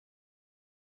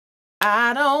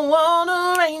I don't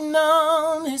wanna rain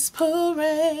on this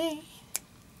parade,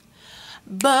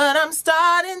 but I'm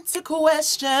starting to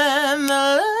question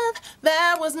the love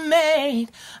that was made.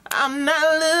 I'm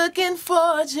not looking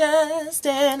for just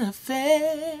an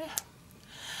affair.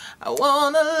 I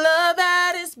want a love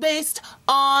that is based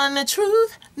on the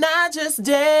truth, not just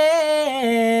dare.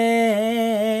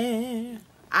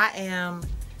 I am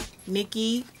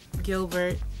Nicci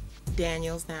Gilbert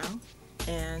Daniels now,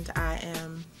 and I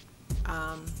am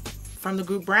from the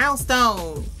group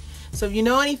Brownstone. So if you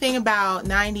know anything about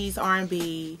 90s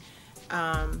R&B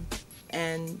and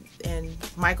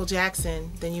Michael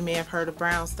Jackson, then you may have heard of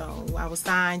Brownstone. I was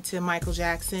signed to Michael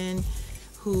Jackson,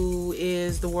 who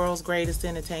is the world's greatest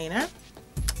entertainer,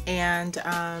 and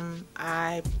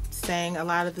I sang a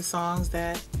lot of the songs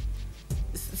that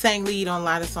sang lead on a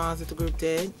lot of songs that the group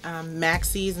did.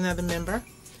 Maxie is another member,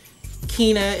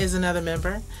 Keena is another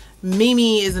member,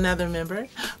 Mimi is another member,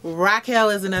 Raquel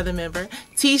is another member,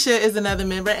 Tisha is another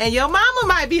member, and your mama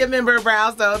might be a member of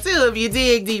Brownstone too. If you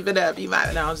dig deep enough, you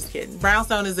might. No, I'm just kidding.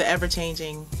 Brownstone is an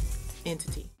ever-changing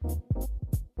entity.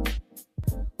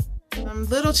 I'm a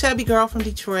little chubby girl from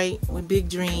Detroit with big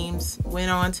dreams.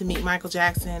 Went on to meet Michael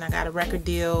Jackson. I got a record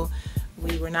deal.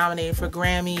 We were nominated for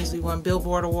Grammys. We won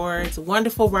Billboard Awards. A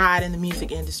wonderful ride in the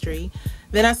music industry.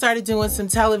 Then I started doing some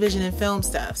television and film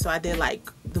stuff. So I did like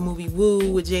the movie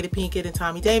Woo with Jada Pinkett and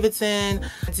Tommy Davidson.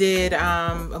 I did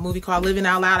a movie called Living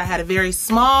Out Loud. I had a very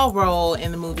small role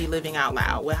in the movie Living Out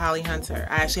Loud with Holly Hunter.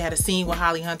 I actually had a scene with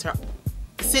Holly Hunter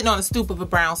sitting on the stoop of a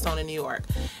brownstone in New York,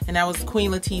 and that was Queen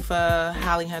Latifah,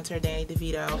 Holly Hunter, Danny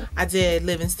DeVito. I did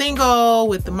Living Single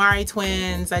with the Mari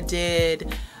twins. I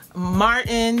did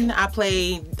Martin. I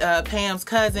played Pam's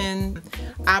cousin.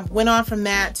 I went on from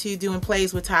that to doing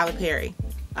plays with Tyler Perry.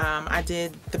 I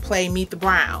did the play Meet the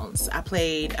Browns. I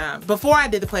played, before I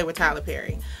did the play with Tyler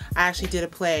Perry, I actually did a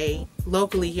play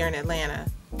locally here in Atlanta,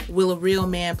 Will a Real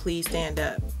Man Please Stand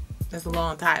Up? That's a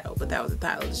long title, but that was the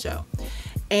title of the show.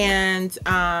 And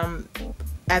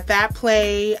at that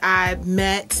play, I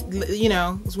met, you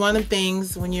know, it was one of the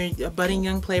things when you're a budding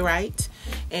young playwright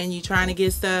and you're trying to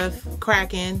get stuff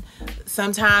cracking,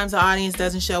 sometimes the audience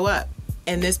doesn't show up.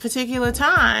 And this particular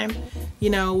time, you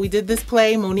know, we did this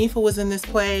play. Monifa was in this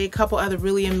play. A couple other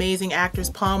really amazing actors.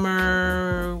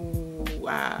 Palmer,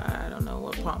 I don't know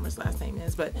what Palmer's last name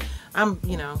is, but I'm,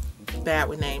 you know, bad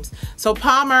with names. So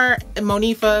Palmer and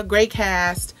Monifa, great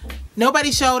cast.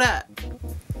 Nobody showed up.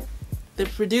 The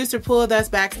producer pulled us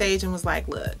backstage and was like,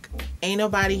 look, ain't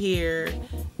nobody here.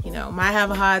 You know, might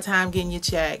have a hard time getting your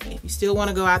check. If you still want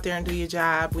to go out there and do your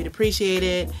job, we'd appreciate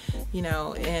it. You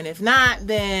know, and if not,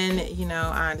 then, you know,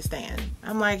 I understand.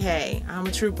 I'm like, hey, I'm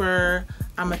a trooper.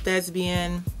 I'm a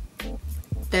thespian.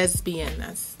 Thespian,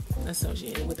 that's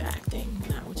associated with acting,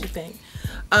 not what you think.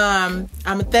 I'm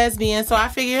a thespian, so I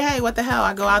figure, hey, what the hell?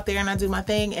 I go out there and I do my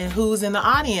thing, and who's in the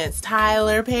audience?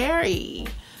 Tyler Perry.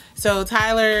 So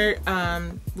Tyler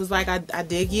was like, I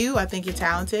dig you. I think you're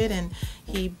talented. And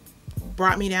he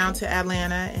brought me down to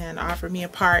Atlanta and offered me a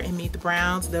part in Meet the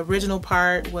Browns. The original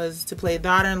part was to play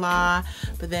daughter-in-law,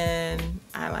 but then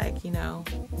I, like, you know,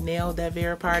 nailed that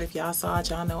Vera part. If y'all saw it,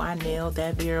 y'all know I nailed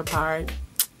that Vera part.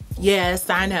 Yes,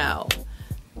 I know.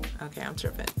 Okay, I'm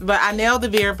tripping. But I nailed the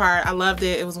Vera part. I loved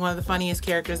it. It was one of the funniest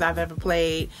characters I've ever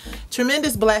played.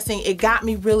 Tremendous blessing. It got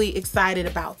me really excited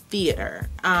about theater.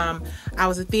 I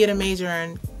was a theater major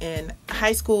in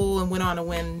high school and went on to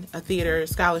win a theater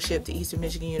scholarship to Eastern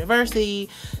Michigan University.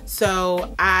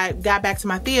 So I got back to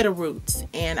my theater roots,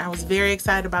 and I was very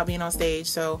excited about being on stage.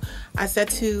 So I said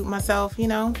to myself, you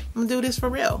know, I'm gonna do this for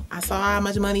real. I saw how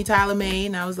much money Tyler made,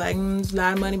 and I was like, there's a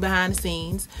lot of money behind the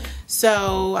scenes.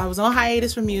 So I was on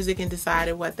hiatus from music and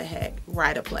decided, what the heck,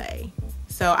 write a play.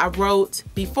 So I wrote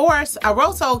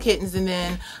Soul Kittens, and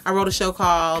then I wrote a show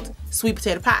called Sweet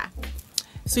Potato Pie.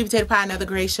 Sweet Potato Pie, another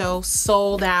great show,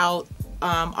 sold out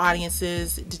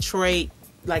audiences. Detroit,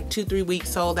 like 2-3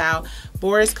 weeks sold out.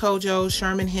 Boris Kojo,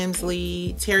 Sherman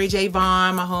Hemsley, Terry J.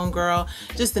 Vaughn, my homegirl,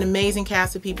 just an amazing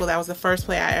cast of people. That was the first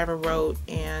play I ever wrote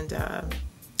and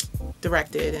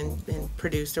directed and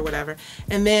produced or whatever.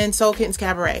 And then Soul Kittens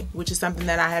Cabaret, which is something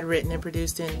that I had written and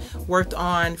produced and worked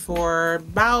on for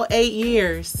about 8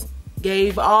 years.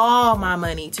 Gave all my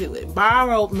money to it,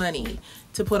 borrowed money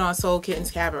to put on Soul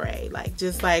Kittens Cabaret. Like,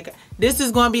 just like, this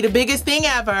is going to be the biggest thing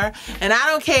ever, and I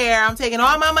don't care. I'm taking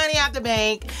all my money out the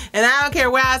bank, and I don't care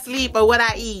where I sleep or what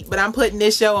I eat, but I'm putting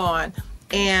this show on.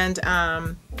 And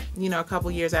you know, a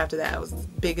couple years after that, it was the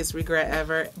biggest regret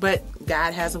ever. But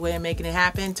God has a way of making it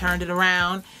happen, turned it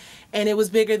around, and it was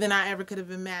bigger than I ever could have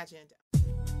imagined.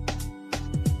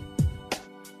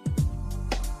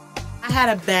 I had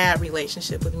a bad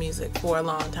relationship with music for a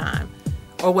long time,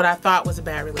 or what I thought was a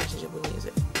bad relationship with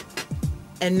music.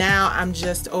 And now I'm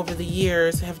just, over the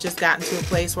years, have just gotten to a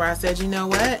place where I said, you know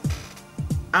what?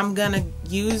 I'm gonna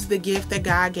use the gift that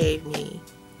God gave me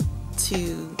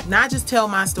to not just tell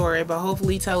my story, but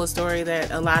hopefully tell a story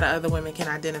that a lot of other women can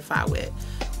identify with.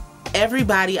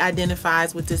 Everybody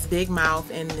identifies with this big mouth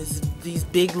and these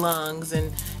big lungs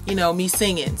and, you know, me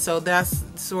singing. So that's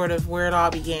sort of where it all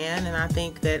began. And I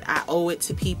think that I owe it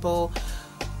to people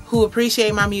who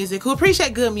appreciate my music, who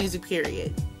appreciate good music,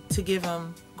 period, to give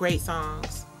them great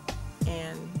songs.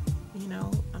 And, you know,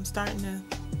 I'm starting to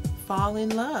fall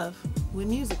in love with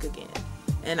music again.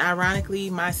 And ironically,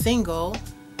 my single,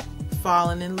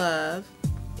 Falling in Love,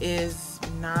 is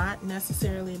not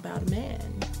necessarily about a man.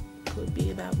 Could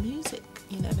be about music.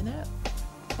 You never know.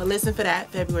 But listen for that,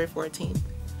 February 14th.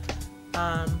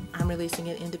 I'm releasing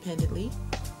it independently.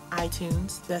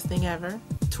 iTunes, best thing ever.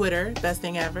 Twitter, best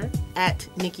thing ever. At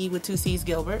Nicci with 2 C's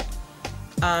Gilbert.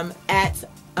 At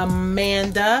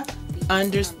Amanda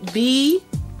B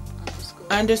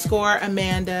underscore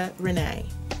Amanda Renee.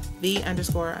 B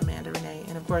underscore Amanda Renee.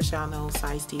 And of course y'all know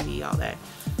CISETV, all that.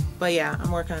 But yeah,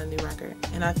 I'm working on a new record.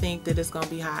 And I think that it's going to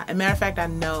be hot. As a matter of fact, I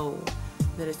know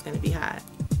that it's going to be hot.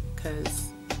 Because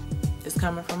it's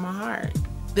coming from my heart.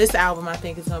 This album, I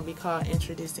think, is going to be called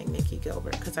Introducing Nicci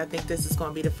Gilbert. Because I think this is going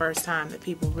to be the first time that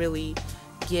people really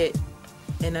get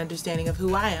an understanding of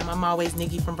who I am. I'm always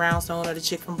Nicci from Brownstone, or the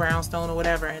chick from Brownstone, or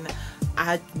whatever. And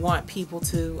I want people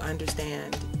to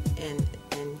understand and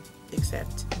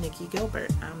accept Nicci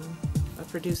Gilbert. I'm a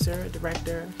producer, a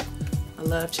director, a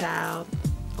love child,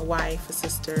 a wife, a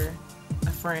sister, a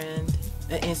friend,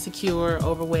 an insecure,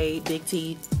 overweight, big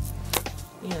teeth.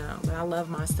 You know, but I love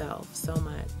myself so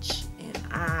much. And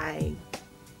I,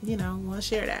 you know, want to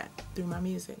share that through my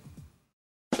music.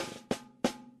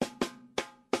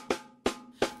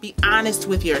 Be honest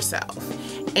with yourself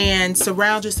and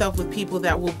surround yourself with people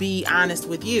that will be honest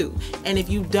with you. And if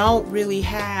you don't really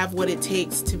have what it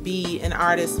takes to be an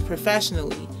artist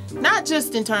professionally, not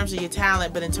just in terms of your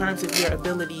talent, but in terms of your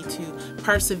ability to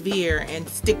persevere and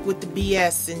stick with the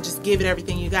BS and just give it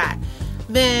everything you got,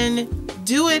 then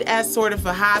do it as sort of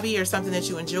a hobby or something that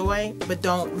you enjoy, but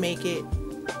don't make it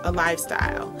a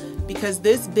lifestyle, because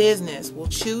this business will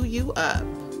chew you up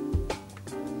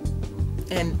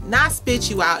and not spit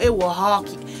you out. It will hawk.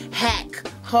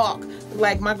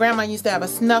 Like my grandma used to have a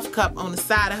snuff cup on the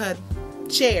side of her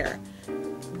chair.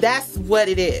 That's what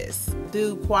it is.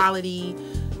 Do quality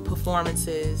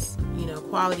performances, you know,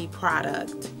 quality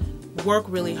product. Work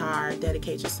really hard,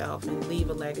 dedicate yourself, and leave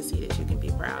a legacy that you can be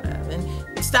proud of.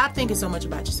 And stop thinking so much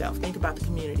about yourself. Think about the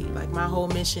community. Like, my whole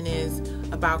mission is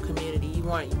about community. You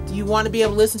want to be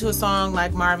able to listen to a song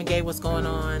like Marvin Gaye, What's Going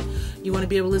On. You want to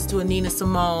be able to listen to a Nina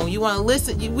Simone. You want to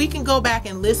listen. We can go back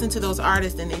and listen to those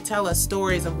artists, and they tell us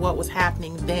stories of what was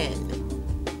happening then.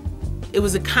 It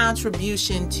was a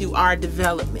contribution to our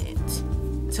development,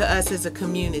 to us as a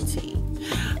community.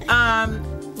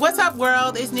 What's up,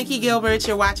 world? It's Nicci Gilbert.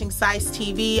 You're watching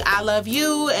CISETV. I love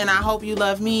you, and I hope you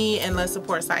love me, and let's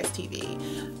support CISETV.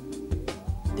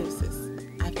 Deuces,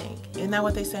 I think. Isn't that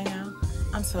what they say now?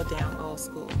 I'm so damn old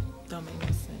school. Don't make no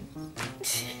sense.